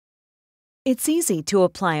It's easy to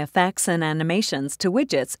apply effects and animations to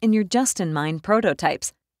widgets in your Justinmind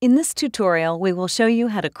prototypes. In this tutorial, we will show you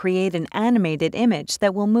how to create an animated image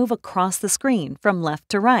that will move across the screen from left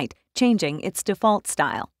to right, changing its default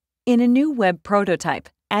style. In a new web prototype,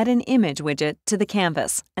 add an image widget to the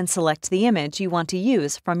canvas and select the image you want to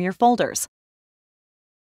use from your folders.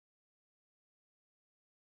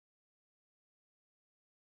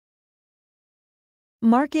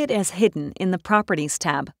 Mark it as hidden in the Properties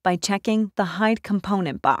tab by checking the Hide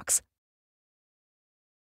Component box.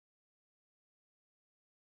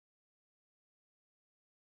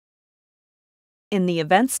 In the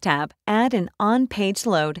Events tab, add an On-Page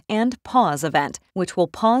Load and Pause event, which will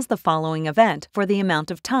pause the following event for the amount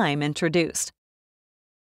of time introduced.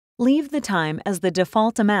 Leave the time as the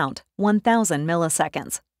default amount, 1000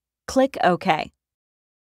 milliseconds. Click OK.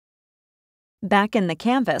 Back in the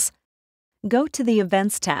canvas, go to the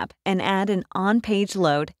Events tab and add an On-Page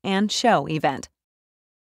Load and Show event.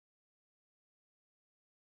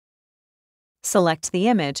 Select the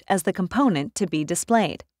image as the component to be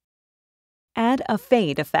displayed. Add a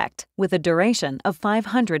fade effect with a duration of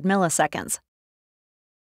 500 milliseconds.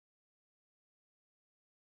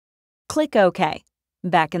 Click OK.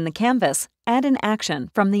 Back in the canvas, add an action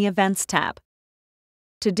from the Events tab.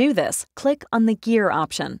 To do this, click on the gear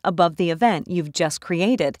option above the event you've just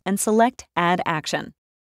created and select Add Action.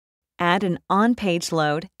 Add an On-Page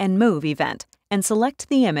Load and Move event and select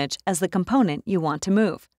the image as the component you want to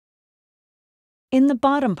move. In the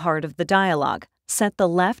bottom part of the dialog, set the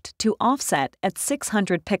left to offset at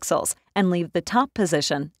 600 pixels and leave the top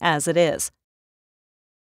position as it is.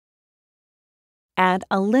 Add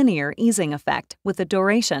a linear easing effect with a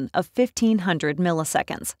duration of 1500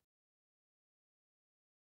 milliseconds.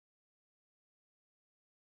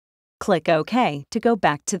 Click OK to go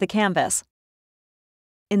back to the canvas.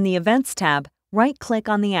 In the Events tab, right-click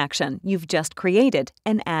on the action you've just created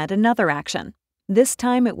and add another action. This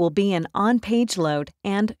time it will be an On-Page Load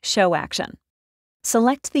and Show action.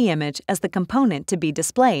 Select the image as the component to be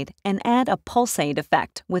displayed and add a pulsate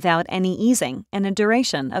effect without any easing and a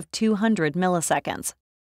duration of 200 milliseconds.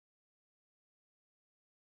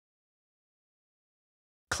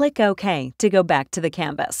 Click OK to go back to the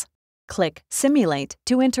canvas. Click Simulate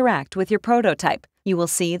to interact with your prototype. You will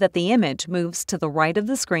see that the image moves to the right of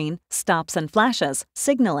the screen, stops and flashes,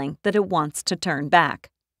 signaling that it wants to turn back.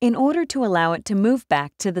 In order to allow it to move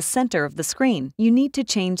back to the center of the screen, you need to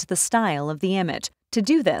change the style of the image. To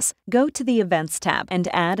do this, go to the Events tab and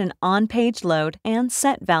add an On-Page Load and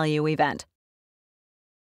Set Value event.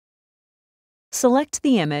 Select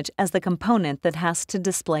the image as the component that has to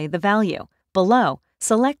display the value. Below,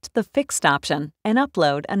 select the Fixed option and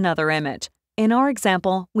upload another image. In our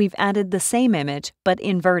example, we've added the same image but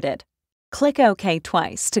inverted. Click OK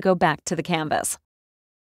twice to go back to the canvas.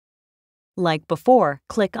 Like before,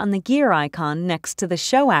 click on the gear icon next to the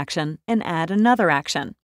Show action and add another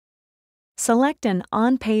action. Select an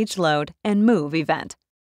On-Page Load and Move event.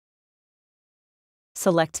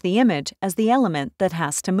 Select the image as the element that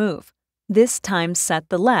has to move. This time set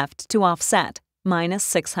the left to offset, minus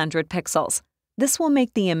 600 pixels. This will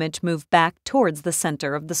make the image move back towards the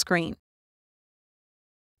center of the screen.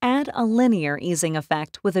 Add a linear easing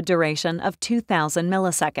effect with a duration of 2000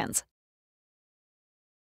 milliseconds.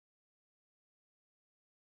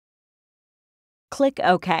 Click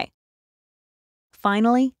OK.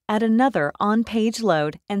 Finally, add another On-Page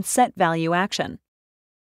Load and Set Value action.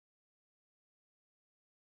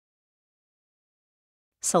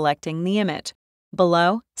 Selecting the image.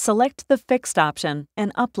 Below, select the Fixed option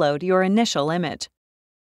and upload your initial image.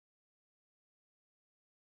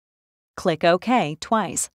 Click OK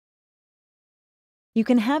twice. You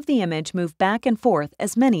can have the image move back and forth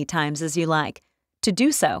as many times as you like. To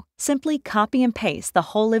do so, simply copy and paste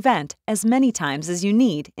the whole event as many times as you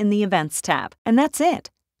need in the Events tab. And that's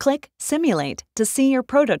it. Click Simulate to see your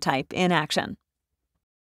prototype in action.